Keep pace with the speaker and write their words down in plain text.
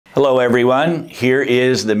Hello everyone, here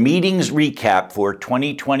is the meetings recap for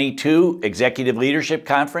 2022 Executive Leadership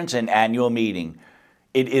Conference and Annual Meeting.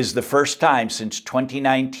 It is the first time since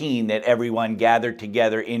 2019 that everyone gathered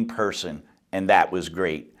together in person, and that was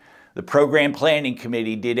great. The Program Planning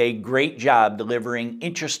Committee did a great job delivering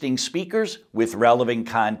interesting speakers with relevant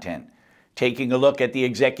content. Taking a look at the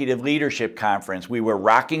Executive Leadership Conference, we were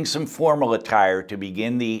rocking some formal attire to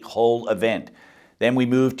begin the whole event. Then we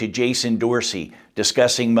moved to Jason Dorsey,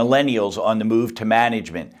 discussing millennials on the move to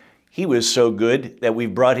management. He was so good that we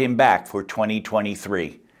brought him back for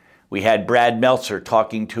 2023. We had Brad Meltzer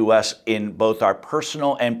talking to us in both our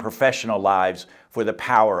personal and professional lives for the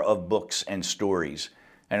power of books and stories.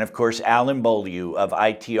 And of course, Alan Beaulieu of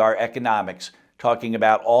ITR Economics talking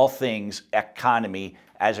about all things economy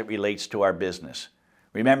as it relates to our business.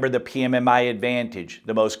 Remember the PMMI advantage,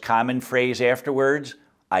 the most common phrase afterwards?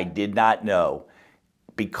 I did not know,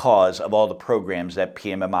 because of all the programs that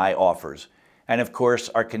PMMI offers. And of course,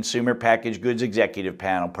 our Consumer Packaged Goods Executive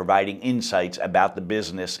Panel providing insights about the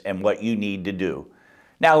business and what you need to do.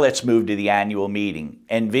 Now let's move to the annual meeting.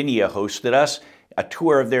 NVIDIA hosted us a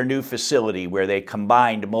tour of their new facility where they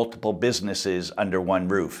combined multiple businesses under one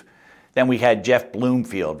roof. Then we had Jeff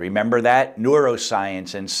Bloomfield, remember that?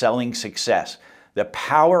 Neuroscience and selling success. The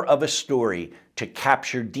power of a story to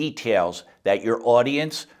capture details that your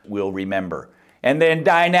audience will remember. And then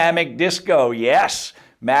Dynamic Disco, yes,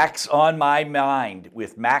 Max on My Mind,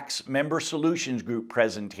 with Max Member Solutions Group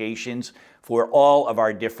presentations for all of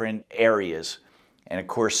our different areas. And of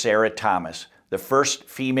course, Sarah Thomas, the first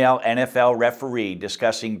female NFL referee,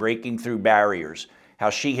 discussing breaking through barriers, how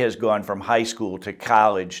she has gone from high school to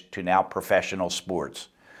college to now professional sports.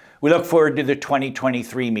 We look forward to the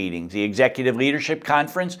 2023 meetings, the Executive Leadership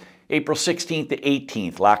Conference, April 16th to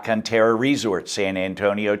 18th, La Cantera Resort, San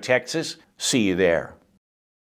Antonio, Texas. See you there.